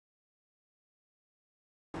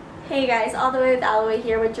Hey guys, all the way with Alloway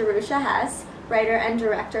here with Jerusha Hess, writer and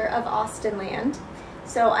director of Austenland.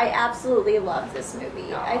 So I absolutely loved this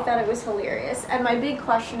movie. Aww. I thought it was hilarious. And my big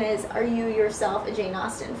question is, are you yourself a Jane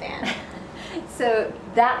Austen fan? So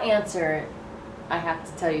that answer, I have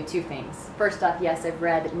to tell you two things. First off, yes, I've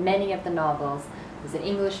read many of the novels. I was an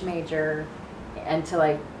English major until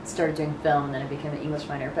I started doing film, and then I became an English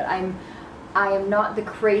minor. But I am not the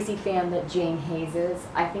crazy fan that Jane Hayes is.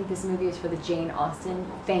 I think this movie is for the Jane Austen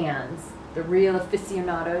fans, the real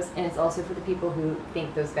aficionados, and it's also for the people who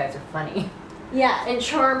think those guys are funny. Yeah. And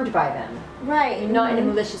charmed by them. Right. Not in a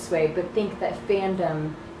malicious way, but think that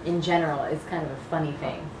fandom in general is kind of a funny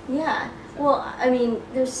thing. Yeah. Well, I mean,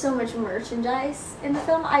 there's so much merchandise in the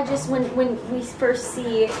film. I just, when we first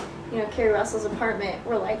see, you know, Keri Russell's apartment,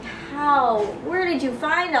 we're like, where did you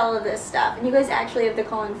find all of this stuff? And you guys actually have the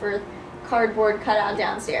Colin Firth cardboard cutout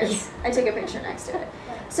downstairs. I took a picture next to it.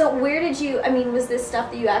 So where did you, I mean, was this stuff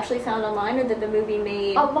that you actually found online, or that the movie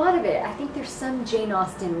made? A lot of it. I think there's some Jane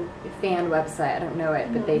Austen fan website, I don't know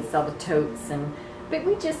it, but they sell the totes, but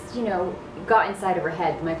we just, you know, got inside of her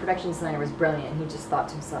head. My production designer was brilliant. He just thought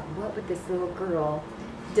to himself, what would this little girl,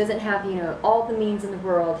 doesn't have, you know, all the means in the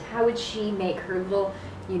world, how would she make her little,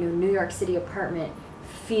 you know, New York City apartment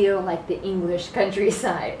feel like the English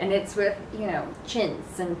countryside? And it's with, you know,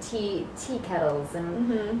 chintz and tea kettles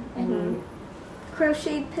and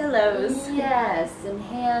crocheted pillows. Yes, and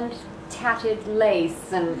hand tatted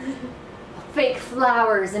lace and fake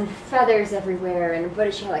flowers and feathers everywhere. And what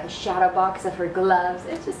did she have, like a shadow box of her gloves?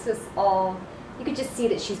 It just was all, you could just see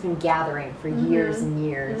that she's been gathering for years and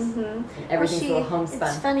years. And everything's a little homespun.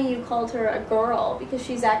 It's funny you called her a girl, because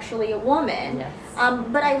she's actually a woman. Yes.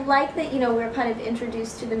 But I like that, you know, we're kind of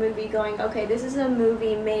introduced to the movie going, okay, this is a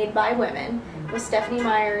movie made by women, with Stephenie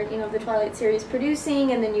Meyer, you know, the Twilight series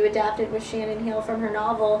producing, and then you adapted with Shannon Hale from her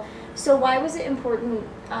novel. So why was it important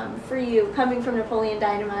for you, coming from Napoleon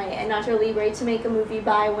Dynamite and Nacho Libre, to make a movie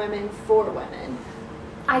by women for women?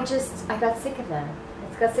 I got sick of them.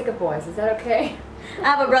 I got sick of boys. Is that okay? I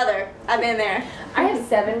have a brother. I've been there. I have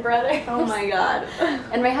 7 brothers. Oh my god.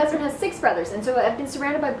 And my husband has 6 brothers, and so I've been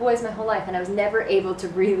surrounded by boys my whole life, and I was never able to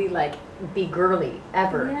really, like, be girly,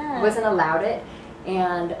 ever. Yeah. Wasn't allowed it.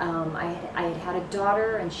 And I had had a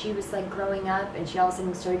daughter, and she was, like, growing up, and she all of a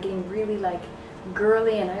sudden started getting really, like,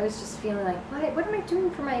 girly, and I was just feeling like, what am I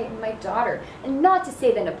doing for my daughter? And not to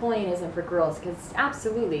say that Napoleon isn't for girls, because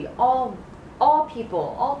absolutely, all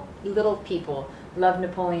people, all little people love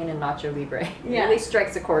Napoleon and Nacho Libre. It really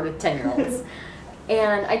strikes a chord with 10-year-olds.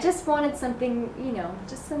 And I just wanted something, you know,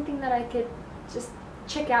 just something that I could just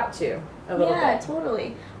check out to a little bit. Yeah,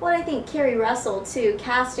 totally. Well, I think Keri Russell, too,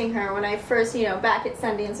 casting her, when I first, you know, back at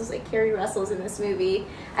Sundance, was like, Keri Russell's in this movie.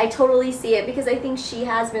 I totally see it, because I think she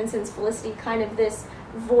has been, since Felicity, kind of this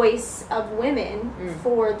voice of women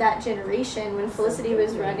for that generation when Felicity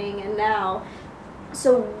was running, and now.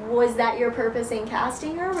 So was that your purpose in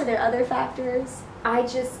casting her? Were there other factors? I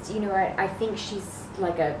just, you know, I think she's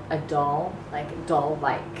like a doll, like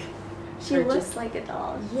doll-like. She looks like a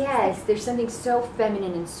doll. Yes, there's something so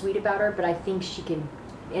feminine and sweet about her, but I think she can,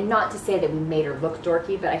 and not to say that we made her look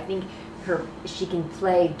dorky, but I think she can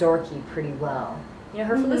play dorky pretty well. You know,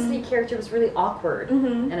 her Felicity character was really awkward,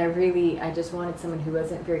 and I just wanted someone who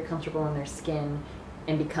wasn't very comfortable in their skin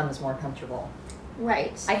and becomes more comfortable.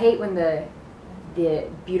 Right. I hate when the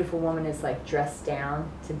beautiful woman is like dressed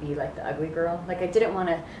down to be like the ugly girl. Like, I didn't want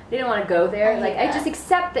to go there. I just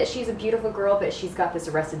accept that she's a beautiful girl, but she's got this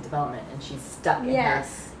Arrested Development, and she's stuck in her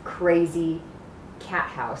crazy cat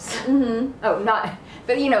house. Oh, not,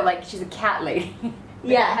 but you know, like, she's a cat lady.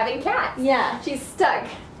 Having cats. Yeah. She's stuck.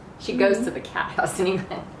 She goes to the cat house in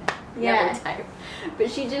England. Another time.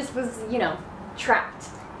 But she just was, you know, trapped.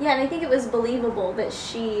 Yeah, and I think it was believable that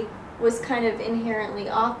she was kind of inherently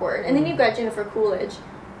awkward. And then you've got Jennifer Coolidge,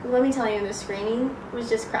 who, let me tell you, in the screening was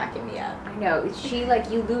just cracking me up. I know. She, like,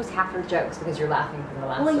 you lose half her jokes because you're laughing from the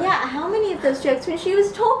last one. Well, yeah, how many of those jokes when she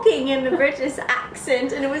was talking in the British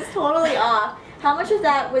accent and it was totally off? How much of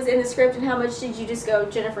that was in the script, and how much did you just go,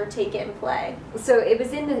 Jennifer, take it and play? So it was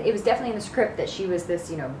definitely in the script that she was this,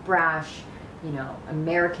 you know, brash, you know,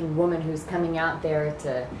 American woman who's coming out there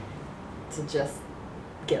to just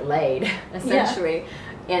get laid, essentially.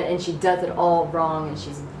 And she does it all wrong, and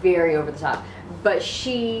she's very over the top. But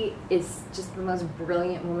she is just the most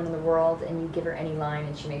brilliant woman in the world, and you give her any line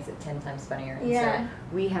and she makes it 10 times funnier. And so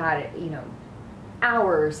we had, you know,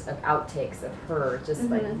 hours of outtakes of her just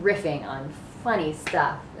like riffing on funny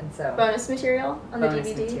stuff. And so bonus material on the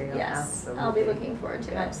DVD. Material, yes, absolutely. I'll be looking forward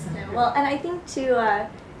to it. Well, and I think too,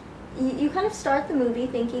 you kind of start the movie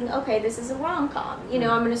thinking, okay, this is a rom-com. You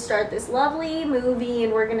know, I'm going to start this lovely movie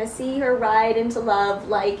and we're going to see her ride into love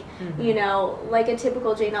like, you know, like a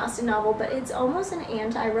typical Jane Austen novel, but it's almost an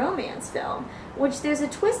anti-romance film, which there's a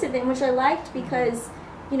twist in it, which I liked because,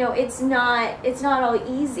 you know, it's not all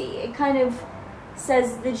easy. It kind of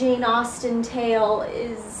says the Jane Austen tale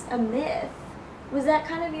is a myth. Was that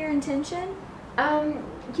kind of your intention?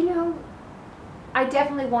 You know, I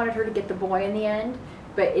definitely wanted her to get the boy in the end,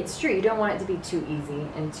 but it's true, you don't want it to be too easy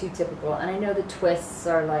and too typical. And I know the twists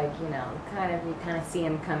are like, you know, you kind of see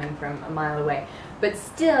them coming from a mile away. But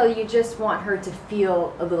still, you just want her to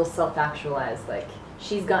feel a little self-actualized, like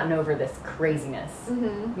she's gotten over this craziness.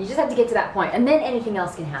 You just have to get to that point, and then anything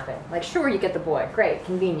else can happen. Like, sure, you get the boy, great,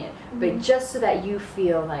 convenient, but just so that you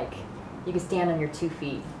feel like you can stand on your 2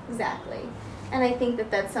 feet. Exactly. And I think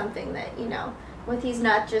that that's something that, you know, with He's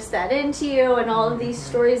Not Just That Into You and all of these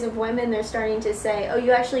stories of women, they're starting to say, oh,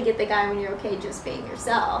 you actually get the guy when you're okay just being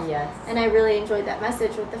yourself. Yes. And I really enjoyed that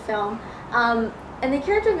message with the film. And the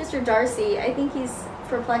character of Mr. Darcy, I think he's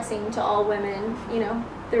perplexing to all women, you know.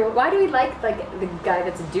 Why do we like the guy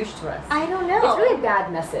that's a douche to us? I don't know. It's really a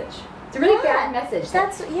bad message. It's a really bad message.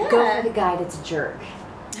 Go for the guy that's a jerk.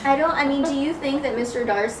 I mean, do you think that Mr.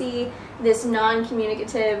 Darcy, this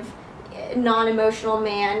non-communicative, non-emotional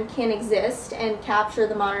man, can exist and capture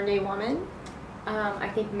the modern day woman? I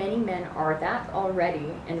think many men are that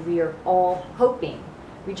already, and we are all hoping.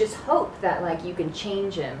 We just hope that, like, you can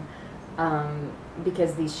change him,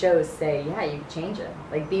 because these shows say, yeah, you can change him.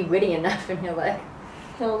 Like, be witty enough and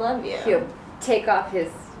He'll love you. He'll take off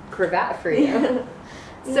his cravat for you.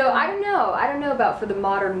 So I don't know. I don't know about for the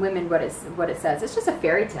modern women what it says. It's just a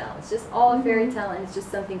fairy tale. It's just all a fairy tale, and it's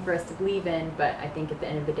just something for us to believe in. But I think at the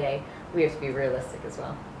end of the day, we have to be realistic as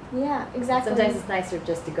well. Yeah, exactly. Sometimes it's nicer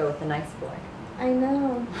just to go with the nice boy. I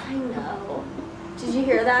know. I know. Did you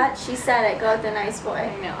hear that? She said it. Go with the nice boy.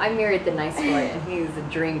 I know. I married the nice boy, and he's a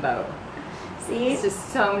dreamboat. See? He's just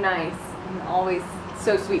so nice and always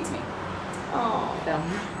so sweet to me. Oh.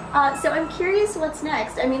 So I'm curious what's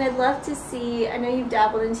next. I mean, I'd love to see, I know you've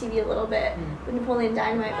dabbled in TV a little bit with Napoleon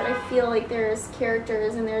Dynamite, but I feel like there's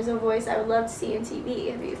characters and there's a voice I would love to see in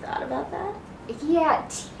TV. Have you thought about that? Yeah,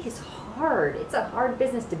 TV is hard. It's a hard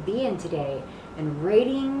business to be in today. And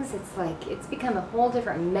ratings, it's like, it's become a whole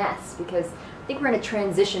different mess because I think we're in a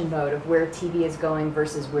transition mode of where TV is going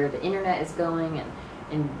versus where the internet is going,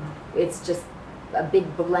 and it's just a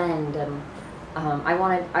big blend, and I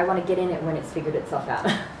want to get in it when it's figured itself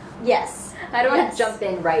out. Yes. I don't want to jump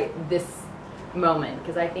in right this moment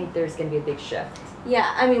because I think there's going to be a big shift.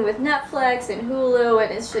 Yeah, I mean with Netflix and Hulu,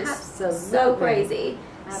 and it's just so crazy.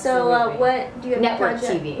 So what do you have? Network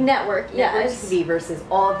TV. Network, yeah. Network TV versus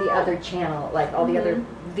all the other channel, like all the other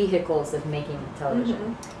vehicles of making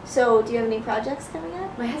television. So do you have any projects coming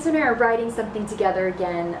up? My husband and I are writing something together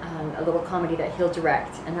again, a little comedy that he'll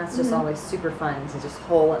direct, and that's just always super fun to just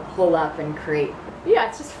hole up and create. Yeah,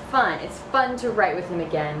 it's just fun. It's fun to write with him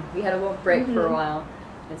again. We had a little break for a while.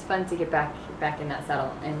 It's fun to get back in that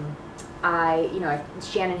saddle. And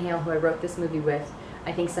Shannon Hale, who I wrote this movie with,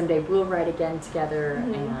 I think someday we'll write again together,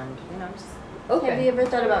 and I'm just open. Have you ever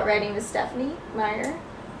thought about writing with Stephanie Meyer?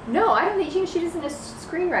 No, I don't think she isn't a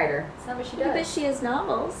screenwriter. It's not what she does. But she has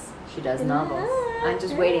novels. She does novels. I'm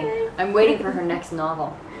just waiting. I'm waiting for her next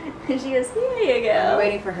novel. She goes, here you go. I'm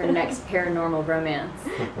waiting for her next paranormal romance.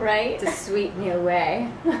 Right? To sweep me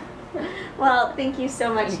away. Well, thank you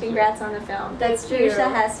so much. Congrats on the film. That's Jerusha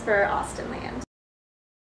Hess for Austenland.